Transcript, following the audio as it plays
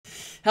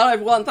Hello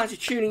everyone, thanks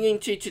for tuning in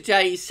to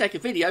today's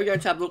second video. We're going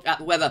to have a look at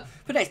the weather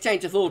for the next 10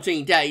 to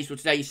 14 days for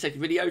today's second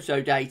video.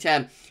 So day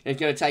 10 is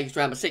going to take us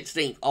around the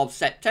 16th of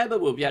September.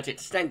 We'll be able to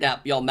extend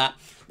out beyond that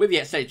with the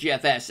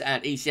GFS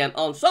and ECM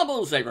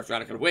ensembles over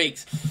around a couple of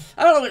weeks.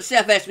 And I'll look at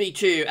CFS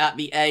V2 at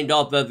the end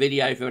of the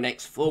video for the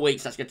next 4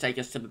 weeks. That's going to take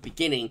us to the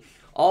beginning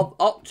of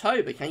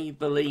October. Can you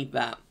believe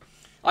that?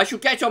 I shall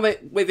get on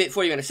with it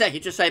for you in a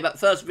second. Just say that the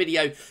first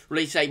video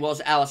release date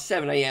was our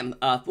 7 AM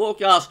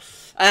forecast.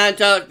 And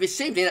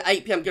this evening at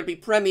 8 PM, I'm going to be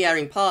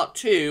premiering part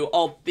 2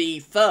 of the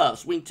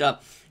first winter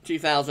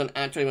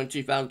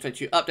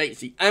 2021-2022 update. It's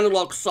the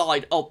analog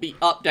side of the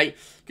update.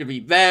 It's going to be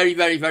very,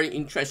 very, very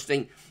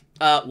interesting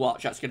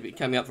watch. That's going to be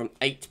coming up from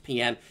 8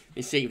 PM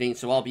this evening.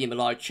 So I'll be in the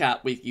live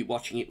chat with you,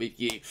 watching it with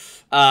you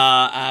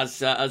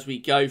as we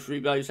go through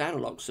those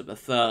analogs of the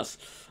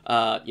first,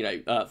 for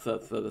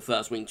the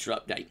first winter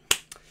update.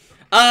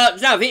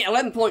 Now, the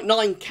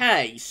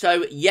 11.9k,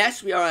 so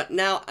yes, we are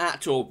now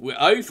at, or we're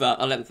over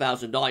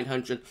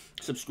 11,900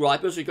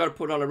 subscribers. We've got to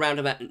put on around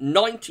about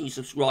 90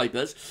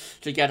 subscribers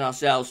to get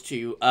ourselves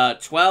to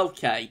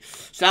 12k.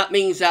 So that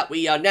means that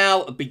we are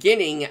now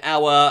beginning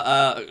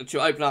our,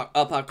 to open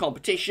up our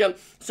competition.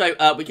 So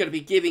we're going to be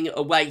giving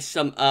away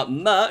some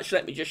merch.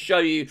 Let me just show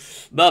you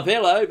the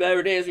pillow. There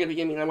it is. We're going to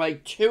be giving away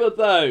 2 of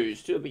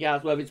those, 2 of the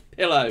GavsWeatherVids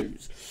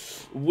pillows.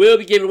 Will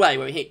be given away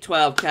when we hit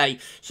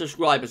 12k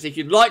subscribers. If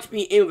you'd like to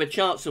be in with a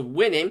chance of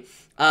winning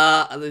the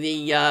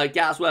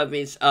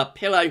GavsWeatherVids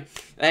pillow,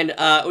 then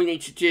all you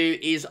need to do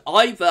is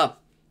either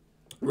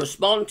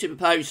respond to the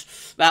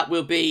post that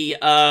will be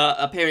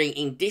appearing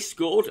in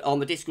Discord, on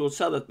the Discord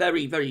server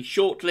very, very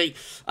shortly.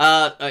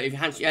 If you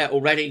haven't yet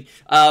already,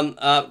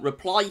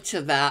 reply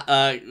to that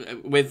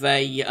with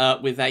a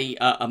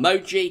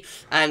emoji,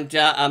 and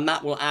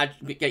that will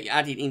get you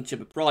added into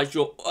the prize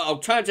draw.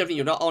 Alternatively,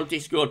 you're not on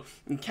Discord,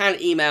 you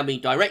can email me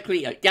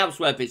directly at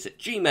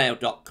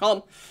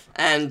GavsWeatherVids@gmail.com.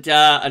 And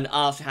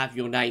ask to have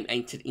your name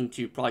entered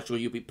into prize draw.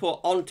 You'll be put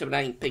onto the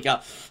name picker.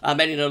 And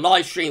then in a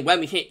live stream, when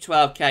we hit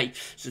 12k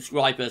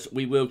subscribers,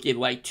 we will give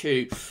away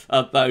 2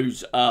 of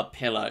those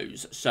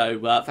pillows.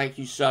 So thank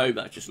you so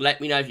much. Just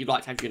let me know if you'd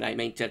like to have your name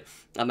entered,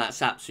 and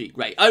that's absolutely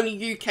great.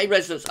 Only UK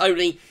residents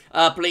only,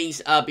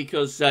 please,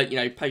 because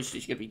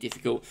postage is going to be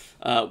difficult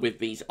with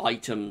these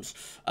items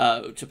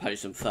to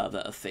post them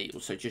further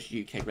afield. So just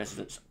UK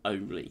residents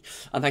only.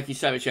 And thank you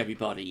so much,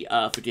 everybody,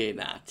 for doing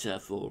that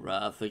for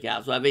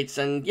GavsWeatherVids.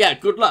 And yeah,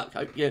 good luck.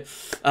 Hope you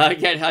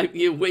hope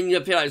you win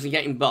your pillows and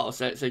get involved.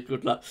 So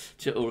good luck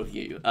to all of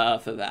you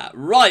for that.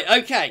 Right,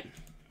 okay.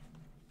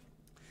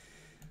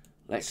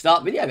 Let's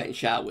start the video then,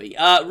 shall we?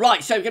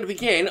 Right, so we're going to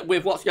begin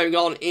with what's going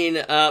on in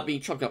the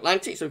tropical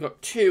Atlantic. So we've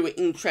got 2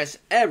 interest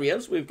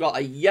areas. We've got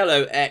a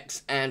yellow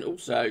X, and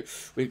also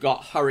we've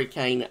got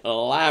Hurricane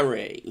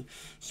Larry.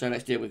 So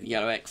let's deal with the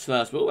yellow X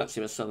first of all. That's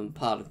in the southern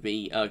part of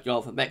the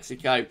Gulf of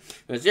Mexico.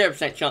 There's a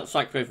 0% chance of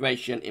cyclone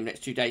formation in the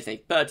next 2 days, and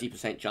a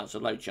 30% chance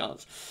of low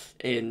chance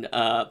in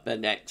the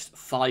next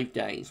 5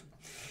 days.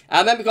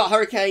 And then we've got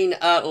Hurricane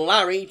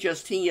Larry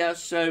just here.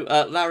 So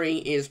Larry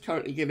is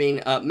currently giving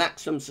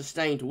maximum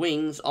sustained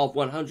winds of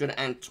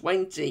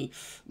 120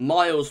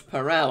 miles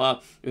per hour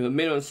with a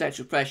minimum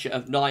central pressure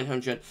of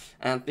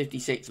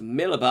 956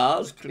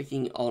 millibars.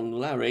 Clicking on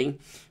Larry,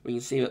 we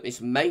can see that this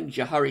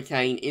major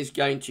hurricane is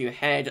going to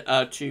head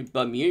to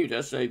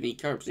Bermuda. So the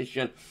current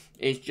position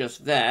is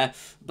just there.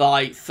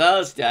 By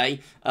Thursday,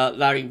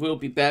 Larry will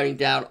be bearing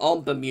down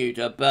on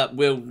Bermuda, but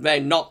will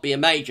then not be a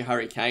major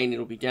hurricane.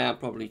 It'll be down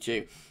probably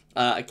to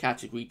a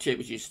category 2,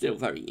 which is still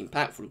very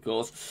impactful, of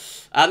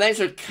course. And then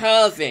sort of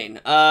curving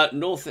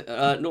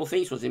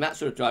northeastwards in that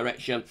sort of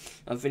direction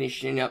and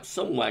finishing up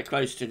somewhere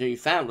close to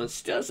Newfoundland.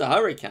 Still as a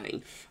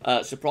hurricane,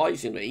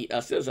 surprisingly,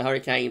 still as a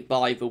hurricane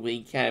by the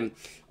weekend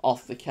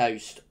off the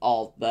coast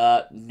of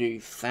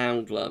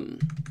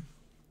Newfoundland.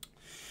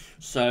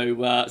 So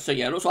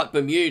yeah, it looks like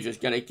Bermuda's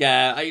going to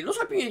get. It looks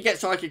like Bermuda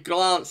gets like a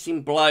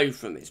glancing blow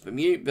from this.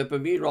 The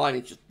Bermuda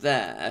Island is just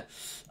there,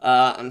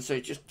 and so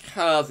it's just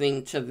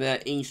curving to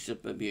the east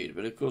of Bermuda.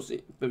 But of course,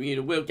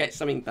 Bermuda will get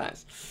some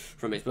impacts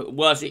from this. But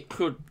worse, it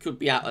could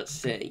be out at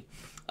sea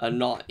and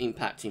not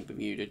impacting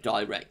Bermuda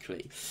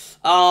directly.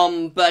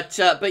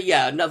 But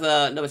yeah,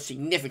 another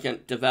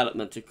significant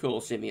development, of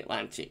course, in the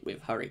Atlantic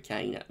with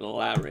Hurricane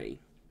Larry.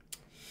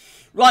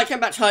 Right,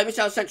 coming back home, it's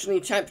how centrally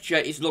temperature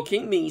is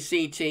looking. The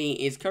CT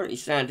is currently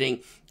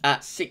standing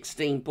at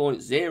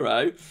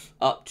 16.0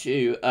 up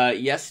to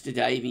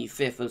yesterday, the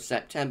 5th of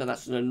September.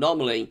 That's an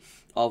anomaly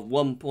of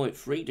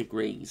 1.3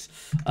 degrees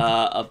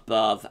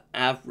above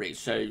average.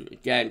 So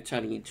again,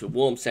 turning into a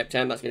warm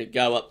September. That's going to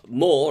go up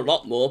more, a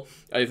lot more,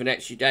 over the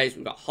next few days.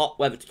 We've got hot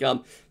weather to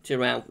come to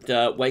around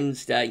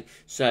Wednesday.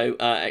 So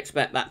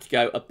expect that to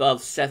go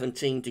above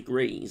 17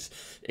 degrees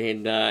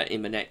in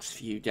the next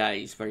few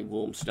days. Very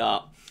warm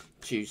start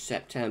to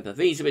September.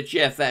 These are the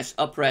GFS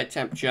upper air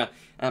temperature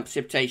and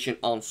precipitation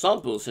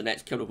ensembles the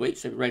next couple of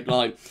weeks. So the red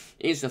line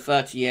is the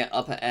 30-year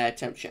upper air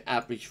temperature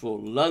average for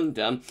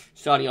London.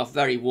 Starting off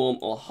very warm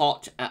or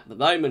hot at the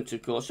moment,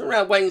 of course. So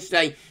around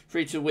Wednesday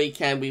through to the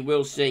weekend, we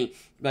will see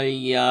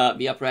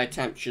the upper air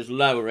temperatures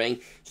lowering,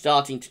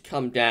 starting to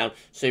come down.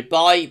 So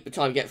by the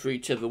time we get through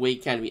to the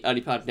weekend, the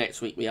early part of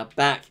next week, we are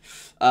back,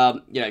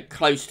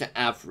 close to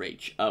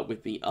average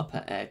with the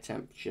upper air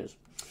temperatures.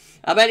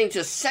 Then into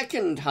the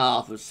second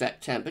half of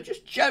September,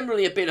 just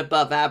generally a bit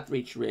above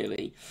average,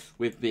 really,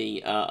 with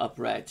the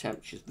upper air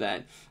temperatures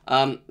then.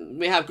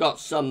 We have got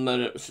some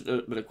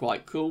that are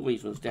quite cool,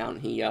 these ones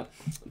down here,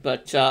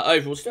 but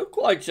overall still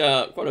quite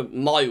a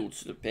mild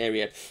sort of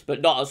period,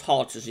 but not as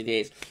hot as it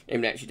is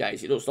in the next few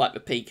days. It looks like the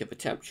peak of the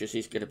temperatures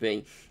is going to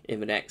be in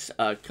the next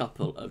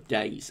couple of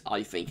days,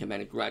 I think, and then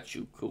a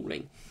gradual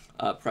cooling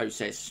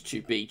process to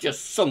be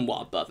just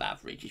somewhat above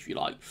average, if you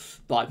like,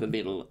 by the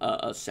middle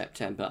of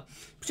September.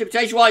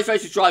 Precipitation-wise,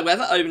 most of dry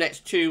weather over the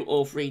next 2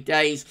 or 3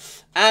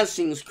 days as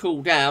things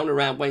cool down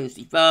around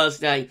Wednesday,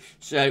 Thursday.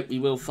 So we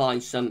will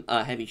find some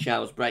heavy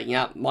showers breaking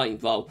out. Might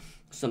involve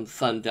some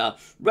thunder.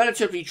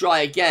 Relatively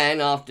dry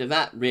again after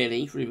that,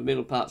 really, through the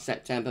middle part of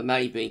September.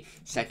 Maybe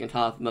second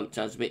half of the month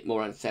turns a bit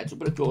more unsettled.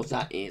 But of course,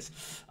 that is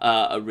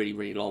a really,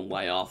 really long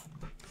way off.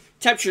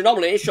 Temperature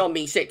anomalies on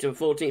the 6th to the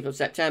 14th of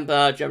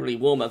September, generally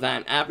warmer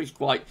than average,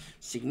 quite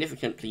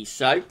significantly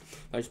so.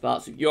 Most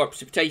parts of Europe,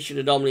 precipitation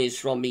anomalies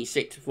from the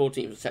 6th to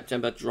 14th of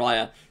September,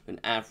 drier than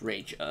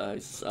average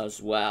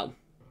as well.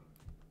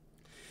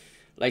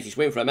 Latest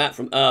wind flow map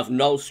from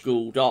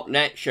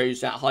earth-nullschool.net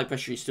shows that high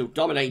pressure is still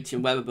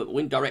dominating weather, but the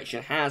wind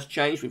direction has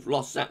changed. We've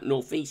lost that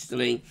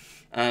northeasterly,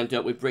 and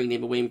we're bringing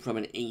in the wind from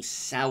an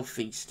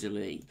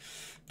east-southeasterly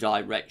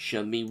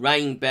direction. The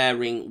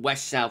rain-bearing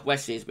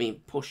west-southwest is being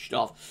pushed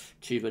off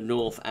to the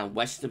north and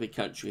west of the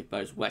country with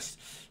those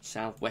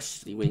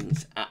west-southwesterly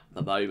winds at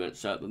the moment.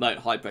 So at the moment,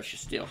 high pressure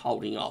still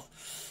holding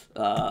off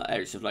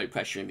areas of low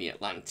pressure in the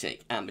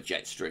Atlantic and the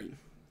jet stream.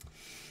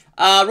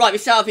 Right,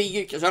 this is how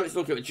the UK, so let's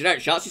look at the generic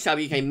charts. This is how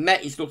the UK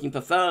Met is looking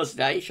for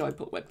Thursday. Shall I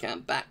put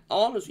webcam back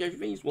on as we go through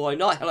these? Why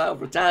not? Hello,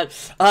 return.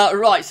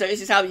 Right, so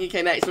this is how the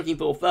UK Met is looking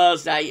for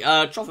Thursday.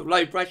 Trough of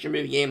low pressure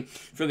moving in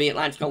from the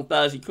Atlantic on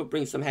Thursday could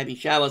bring some heavy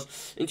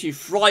showers into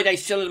Friday.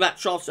 Still in that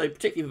trough, so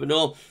particularly for the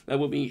north, there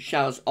will be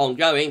showers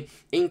ongoing.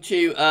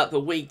 Into the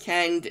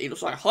weekend, it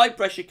looks like high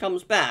pressure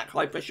comes back.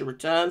 High pressure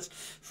returns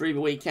through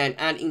the weekend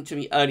and into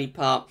the early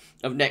part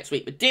of next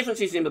week. The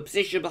difference is in the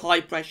position of the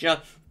high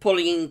pressure,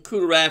 pulling in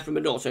cooler air from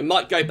the north. So it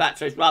might go back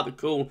to those rather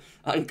cool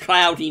and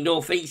cloudy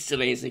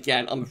northeasterlies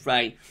again, I'm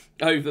afraid,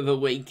 over the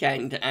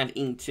weekend and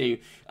into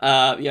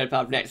part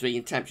of next week.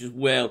 And temperatures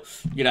will,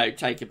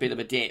 take a bit of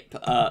a dip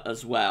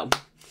as well.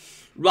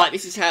 Right,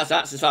 this is how, so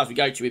that's as far as we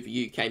go to with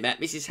the UK Met.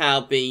 This is how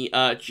the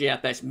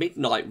GFS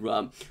midnight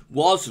run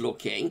was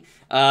looking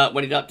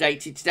when it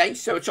updated today.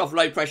 So a trough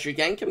low pressure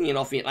again coming in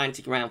off the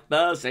Atlantic around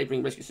Thursday,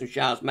 bringing risk of some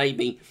showers,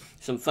 maybe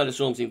some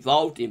thunderstorms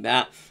involved in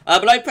that.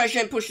 But low pressure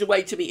then pushes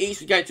away to the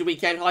east. We go to the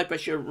weekend. High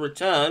pressure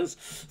returns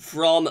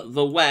from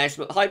the west,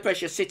 but high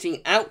pressure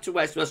sitting out to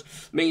west of us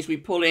means we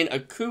pull in a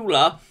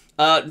cooler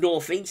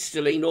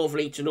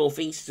northerly to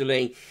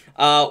northeasterly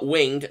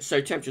wind, so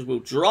temperatures will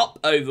drop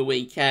over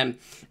weekend,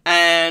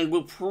 and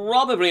will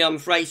probably, I'm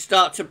afraid,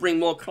 start to bring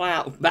more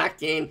cloud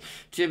back in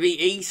to the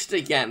east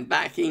again,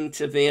 back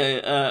into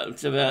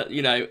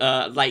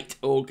the late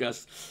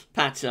August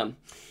pattern.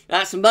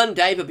 That's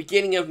Monday, the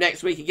beginning of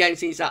next week. Again,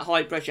 sees that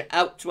high pressure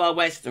out to our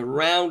west.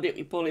 Around it,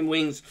 we pull in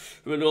winds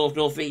from the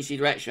north-northeasterly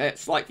direction.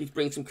 It's likely to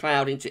bring some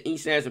cloud into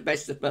east areas. The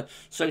best of the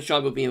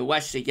sunshine will be in the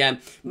west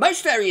again.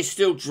 Most areas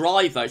still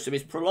dry, though, so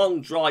this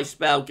prolonged dry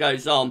spell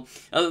goes on.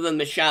 Other than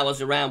the showers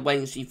around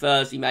Wednesday,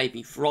 Thursday,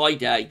 maybe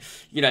Friday.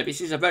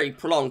 This is a very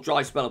prolonged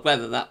dry spell of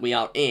weather that we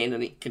are in,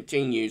 and it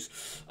continues,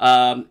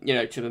 to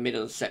the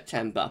middle of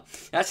September.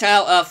 That's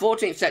how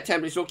 14th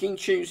September is looking.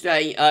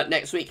 Tuesday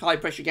next week, high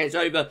pressure gains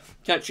over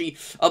country.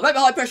 Although the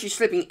high pressure is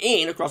slipping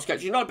in across the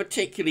country, not a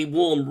particularly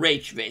warm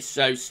ridge this,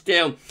 so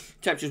still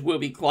temperatures will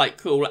be quite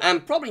cool,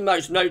 and probably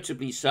most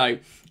notably so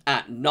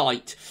at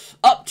night.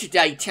 Up to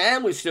day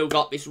 10, we've still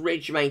got this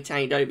ridge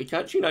maintained over the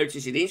country.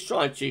 Notice it is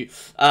trying to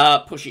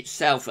push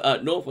itself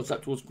northwards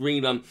up towards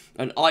Greenland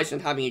and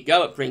Iceland, having a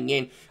go at bringing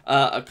in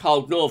a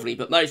cold northerly,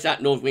 but most of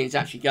that north wind is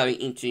actually going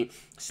into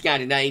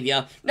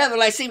Scandinavia.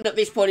 Nevertheless, even at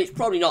this point, it's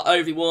probably not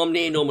overly warm,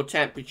 near normal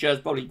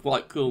temperatures, probably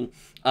quite cool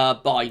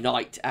by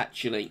night,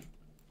 actually.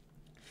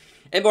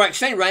 In more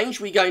extended range,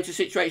 we go into a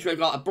situation where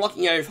we've got a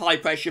blocking area of high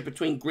pressure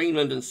between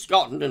Greenland and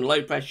Scotland and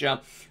low pressure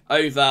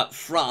over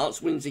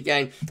France. Winds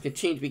again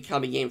continue to be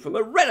coming in from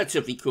a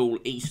relatively cool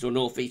east or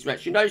northeast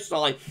direction. No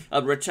sign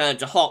of a return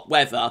to hot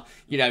weather,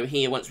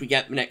 here once we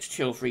get the next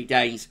 2 or 3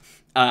 days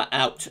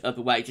out of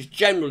the way. Just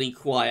generally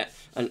quiet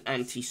and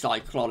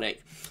anticyclonic.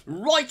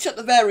 Right at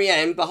the very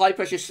end, the high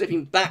pressure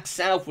slipping back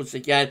southwards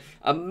again,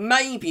 and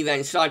maybe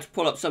then starting to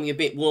pull up something a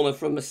bit warmer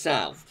from the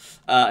south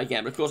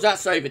again. Of course,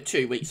 that's over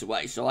 2 weeks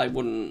away, so I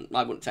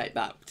wouldn't take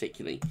that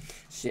particularly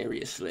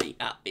seriously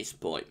at this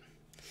point.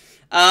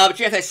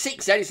 GFS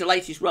 6 then is the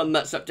latest run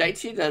that's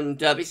updated, and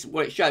this is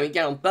what it's showing.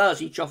 Again, on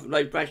Thursday, trough of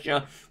low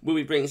pressure will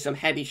be bringing some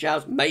heavy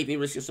showers, maybe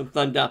risk of some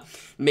thunder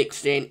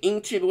mixed in.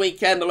 Into the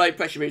weekend, the low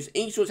pressure moves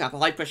eastwards, have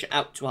high pressure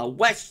out to our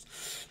west.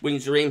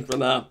 Winds are in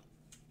from a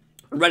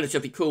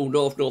relatively cool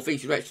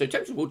north-northeast direction, so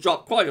temperatures will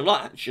drop quite a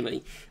lot,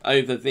 actually,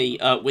 over the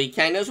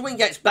weekend. As the wind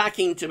gets back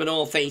into the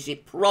northeast,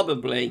 it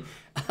probably,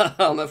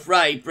 I'm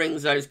afraid,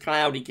 brings those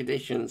cloudy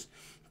conditions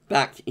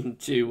back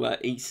into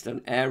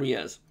eastern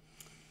areas.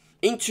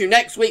 Into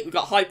next week, we've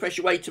got high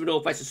pressure way to the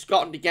northwest of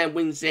Scotland. Again,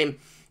 winds in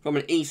from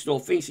an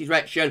east-northeast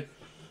direction.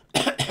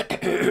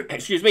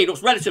 Excuse me, it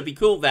looks relatively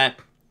cool there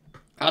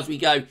as we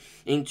go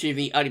into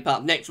the early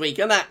part of next week.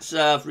 And that's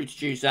through to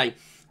Tuesday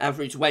and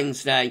through to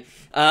Wednesday.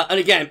 And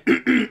again,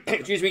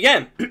 excuse me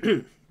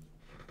again.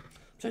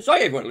 So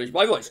sorry everyone, I lose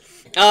my voice.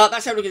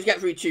 That's how we're going to get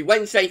through to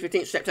Wednesday,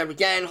 15th September.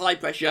 Again, high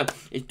pressure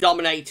is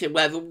dominating,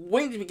 where the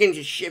wind is beginning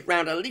to shift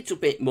around a little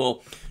bit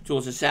more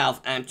towards the south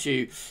and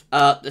to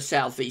the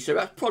southeast. So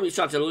that's probably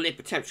starting to lift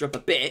the temperature up a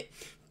bit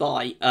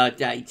by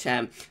day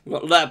 10. We've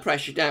got lower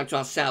pressure down to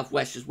our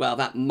southwest as well.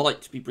 That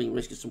might be bringing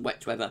risk of some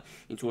wet weather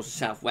in towards the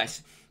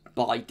southwest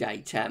by day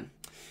 10.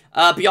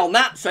 Beyond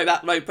that, so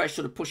that low pressure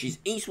sort of pushes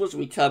eastwards and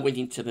we turn wind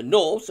into the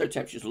north, so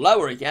temperatures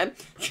lower again,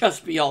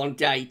 just beyond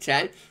day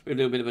 10. We're a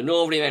little bit of a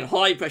northerly, then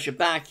high pressure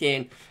back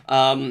in,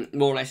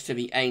 more or less to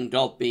the end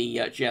of the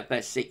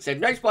GFS 6. So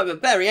notice by the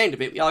very end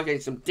of it, we are getting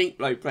some deep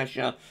low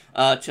pressure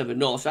to the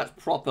north, so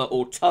that's proper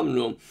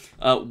autumnal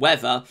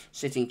weather,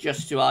 sitting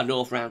just to our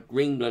north around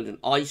Greenland and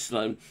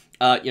Iceland.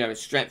 You know,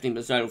 strengthening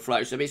the zonal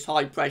flow. So this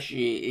high pressure,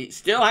 it's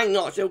still hanging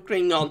on, still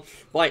clinging on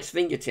by its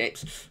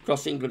fingertips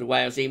across England and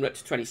Wales, even up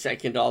to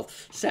 22nd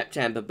of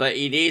September. But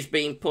it is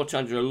being put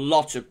under a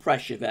lot of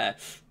pressure there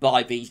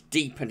by these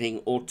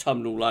deepening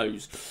autumnal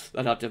lows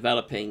that are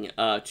developing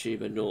to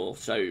the north.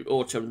 So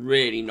autumn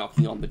really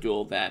knocking on the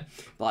door there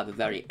by the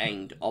very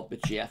end of the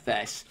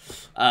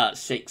GFS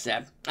 6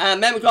 there.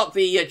 And then we've got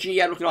the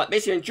GM looking like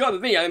this. If you enjoyed the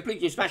video, and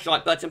please do smash the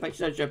like button. Thank you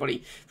so much to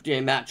everybody for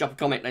doing that. Drop a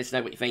comment, let us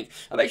know what you think.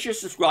 And make sure to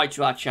subscribe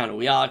to our channel.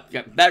 We are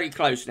very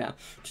close now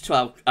to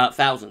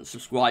 12,000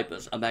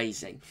 subscribers.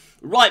 Amazing.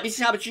 Right, this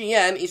is how the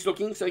GM is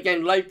looking. So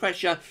again, low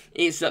pressure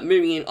is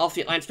moving in off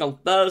the Atlantic on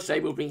Thursday.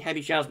 We'll bring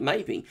heavy showers,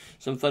 maybe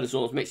some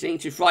thunderstorms mixing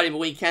into Friday of the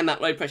weekend.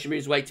 That low pressure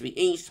moves away to the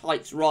east.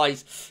 Heights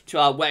rise to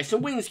our west.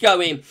 And winds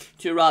go in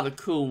to a rather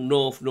cool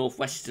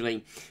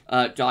northwesterly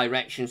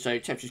direction. So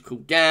temperatures cool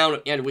down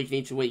at the end of the week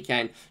into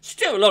weekend.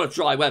 Still a lot of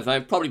dry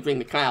weather. Probably bring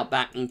the cloud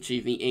back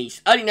into the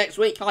east. Early next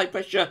week, high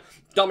pressure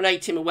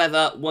dominating the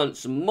weather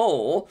once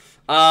more.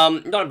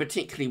 Not a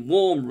particularly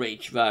warm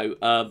ridge,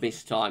 though,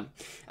 this time.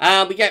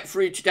 We get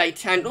through to day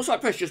 10. Looks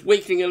like pressure is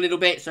weakening a little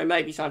bit, so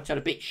maybe starting to turn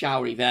a bit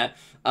showery there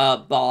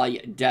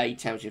by day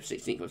 10, which is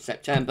 16th of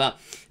September.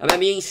 And then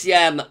the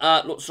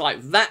ECM looks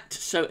like that.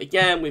 So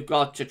again, we've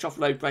got trough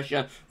low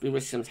pressure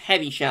with some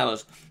heavy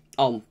showers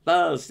on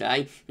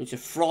Thursday into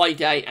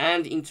Friday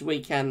and into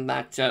weekend.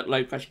 That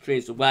low pressure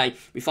clears away.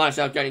 We find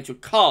ourselves going into a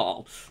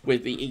calm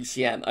with the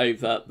ECM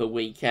over the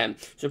weekend.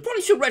 So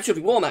probably still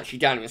relatively warm actually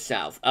down in the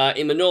south.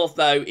 In the north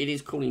though, it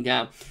is cooling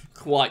down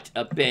quite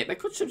a bit. There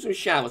could be some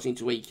showers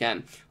into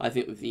weekend, I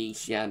think, with the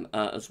ECM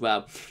as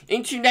well.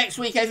 Into next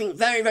week, I think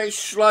very, very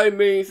slow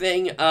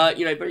moving, you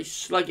know, very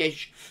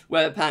sluggish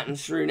weather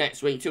patterns through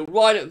next week till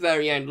right at the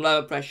very end.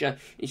 Lower pressure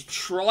is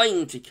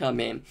trying to come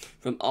in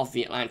from off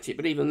the Atlantic,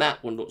 but even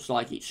that one looks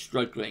like it's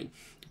struggling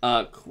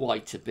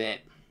quite a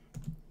bit.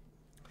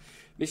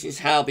 This is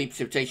how the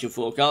precipitation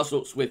forecast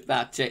looks with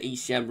that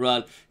ECM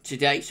run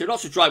today. So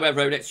lots of dry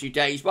weather over the next few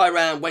days. By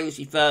around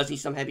Wednesday, Thursday,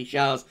 some heavy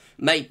showers,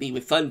 maybe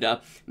with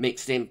thunder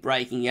mixed in,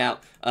 breaking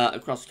out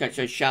across the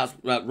country. So showers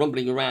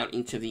rumbling around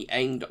into the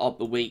end of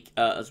the week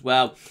as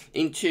well.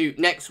 Into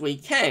next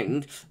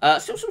weekend,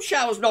 still some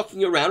showers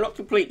knocking around, not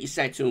completely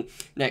settled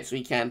next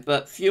weekend,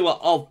 but fewer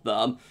of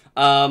them.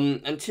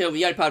 Until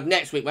the early part of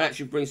next week, we'll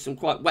actually bring some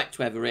quite wet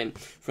weather in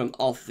from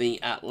off the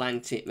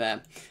Atlantic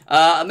there.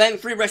 And then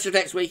through the rest of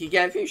next week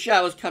again, a few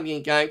showers coming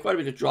and going, quite a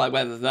bit of dry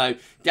weather though.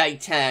 Day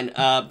 10,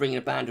 bringing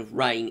a band of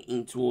rain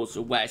in towards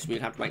the west.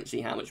 We'll have to wait and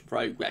see how much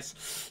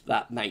progress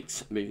that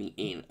makes moving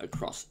in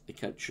across the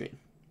country.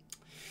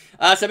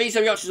 So these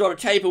are the options on the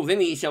table within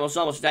the ECM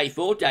ensembles today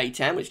for day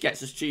 10, which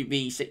gets us to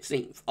the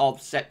 16th of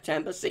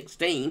September.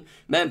 16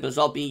 members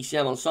of the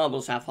ECM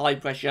ensembles have high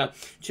pressure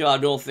to our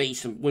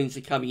northeast, and winds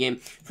are coming in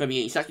from the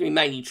east. That's going to be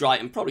mainly dry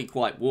and probably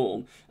quite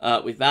warm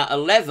with that.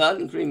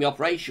 11, including the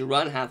operational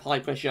run, have high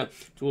pressure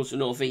towards the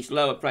northeast,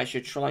 lower pressure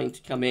trying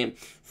to come in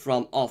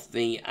from off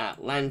the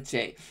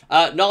Atlantic.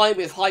 9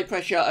 with high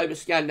pressure over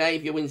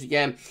Scandinavia, winds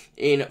again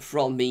in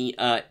from the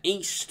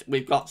east.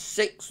 We've got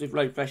 6 with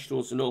low pressure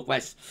towards the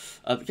northwest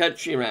of the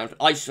country around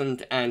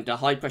Iceland, and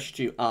high pressure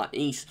to our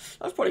east.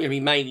 That's probably going to be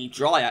mainly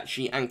dry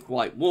actually and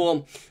quite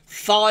warm.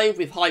 5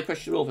 with high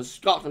pressure north of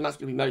Scotland, that's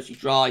going to be mostly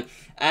dry.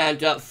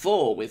 And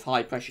 4 with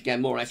high pressure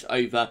again more or less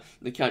over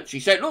the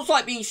country. So it looks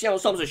like the ECM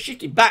ensembles are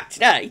shifting back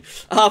today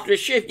after a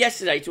shift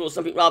yesterday towards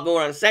something rather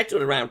more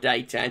unsettled around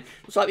day 10.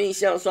 Looks like the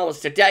ECM ensembles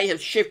today day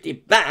has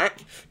shifted back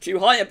to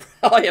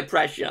higher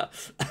pressure.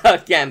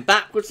 Again,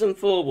 backwards and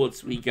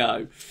forwards we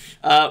go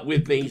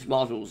with these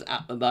models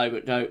at the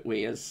moment, don't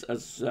we? As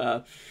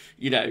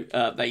you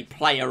know, they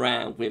play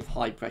around with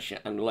high pressure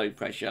and low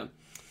pressure.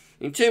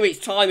 In 2 weeks'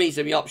 time, these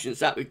are the options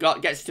that we've got.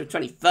 It gets to the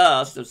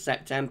 21st of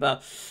September.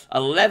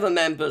 11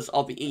 members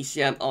of the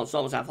ECM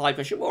ensembles have high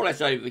pressure, more or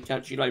less over the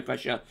country. Low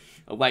pressure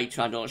away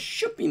to our north.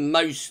 Should be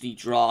mostly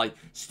dry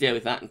still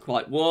with that and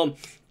quite warm.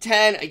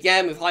 10,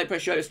 again, with high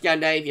pressure over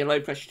Scandinavia,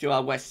 low pressure to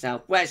our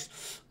west-southwest.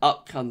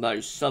 Up come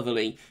those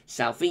southerly,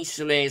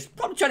 southeasterlies.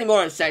 Probably turning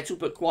more unsettled,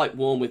 but quite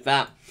warm with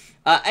that.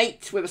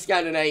 8 with a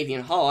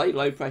Scandinavian high,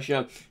 low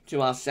pressure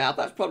to our south.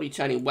 That's probably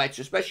turning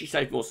wetter, especially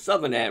so for more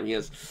southern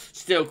areas.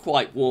 Still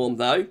quite warm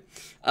though.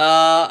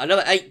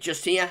 Another 8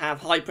 just here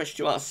have high pressure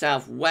to our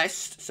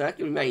southwest. So that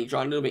can remain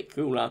dry, a little bit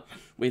cooler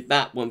with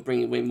that one,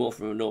 bringing wind more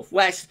from the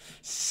northwest.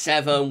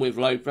 7 with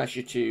low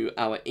pressure to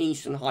our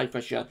east and high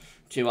pressure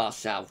to our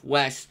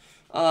southwest.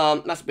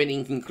 That's been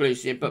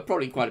inconclusive, but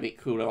probably quite a bit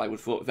cooler, I would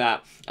have thought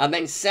that. And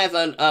then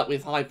 7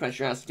 with high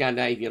pressure out of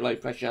Scandinavia, low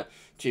pressure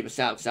to the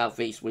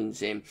south-southeast,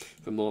 winds in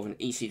from more of an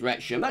easty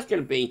direction. That's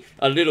going to be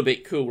a little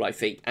bit cool, I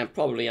think, and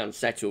probably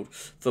unsettled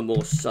for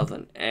more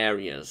southern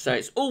areas. So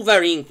it's all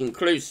very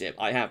inconclusive,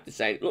 I have to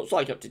say. It looks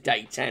like up to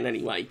day 10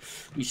 anyway,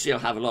 we still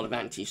have a lot of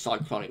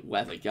anticyclonic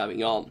weather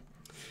going on.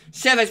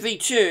 CFS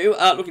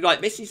V2 looking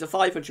like this is a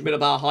 500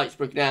 millibar heights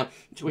broken down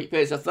into week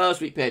periods. The first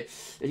week period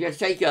is going to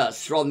take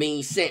us from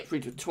the 6th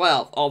through to the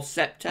 12th of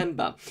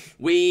September.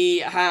 We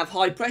have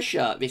high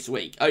pressure this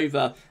week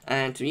over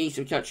and to the east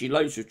of the country.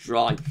 Loads of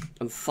dry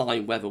and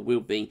fine weather,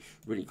 will be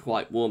really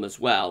quite warm as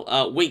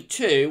well. Week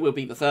 2 will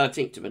be the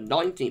 13th to the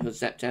 19th of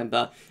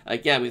September.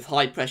 Again, with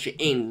high pressure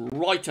in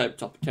right over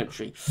top of the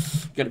country.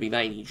 Going to be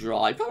mainly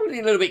dry.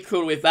 Probably a little bit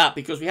cooler with that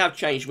because we have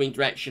changed wind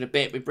direction a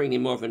bit. We're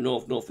bringing more of a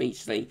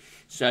northeasterly.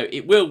 So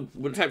it will,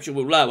 the temperature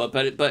will lower,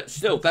 but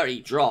still very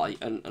dry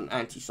and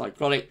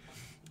anticyclonic.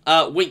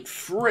 Week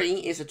 3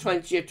 is the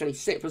 20th,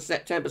 26th of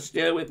September,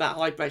 still with that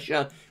high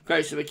pressure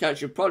close to the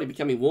country, probably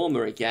becoming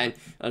warmer again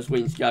as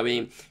winds go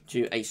in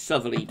to a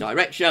southerly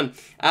direction.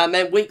 And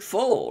then week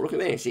 4, look at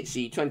this, it's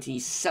the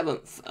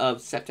 27th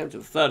of September to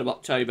the 3rd of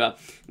October.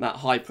 That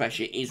high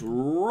pressure is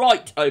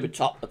right over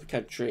top of the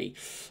country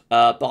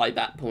by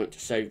that point,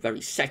 so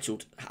very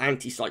settled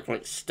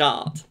anticyclonic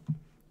start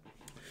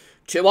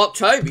to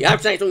October. You have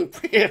to say it's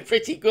looking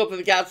pretty good for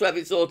the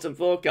GavsWeatherVids autumn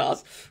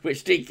forecast,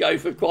 which did go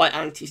for quite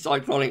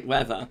anticyclonic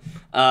weather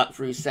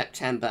through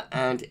September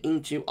and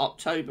into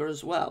October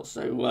as well.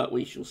 So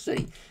we shall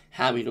see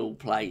how it all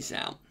plays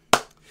out.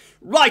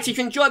 Right, if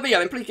you enjoyed the video,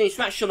 then please can you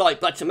smash the like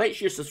button. Make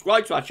sure you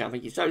subscribe to our channel.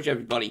 Thank you so much,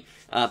 everybody,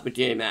 for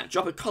doing that.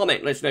 Drop a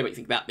comment. Let us know what you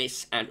think about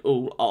this and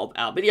all of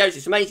our videos.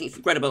 It's amazing. It's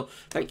incredible.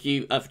 Thank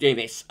you for doing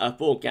this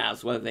for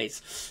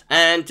GavsWeatherVids.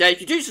 And if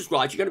you do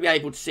subscribe, you're going to be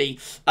able to see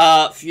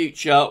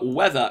future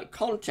weather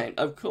content.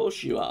 Of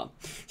course you are.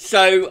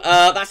 So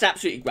that's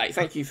absolutely great.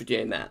 Thank you for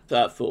doing that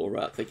for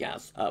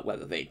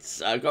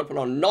GavsWeatherVids. We've got to put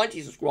on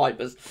 90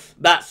 subscribers.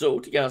 That's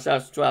all to get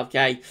ourselves to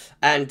 12k.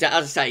 And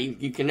as I say,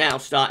 you can now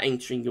start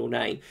entering your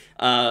name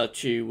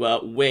to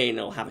win,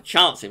 or have a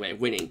chance anyway of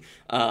winning,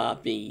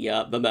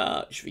 the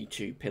merch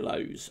V2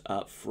 pillows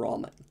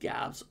from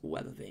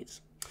GavsWeatherVids.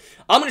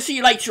 I'm going to see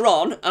you later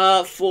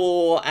on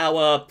for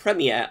our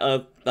premiere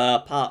of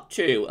part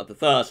 2 of the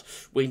first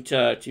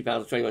winter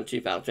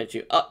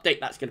 2021-2022 update.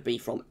 That's going to be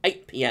from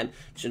 8 PM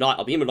tonight.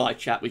 I'll be in a live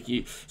chat with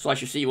you, so I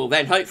shall see you all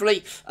then,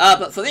 hopefully.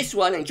 But for this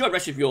one, enjoy the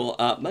rest of your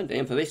Monday,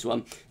 and for this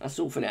one, that's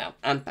all for now,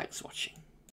 and thanks for watching.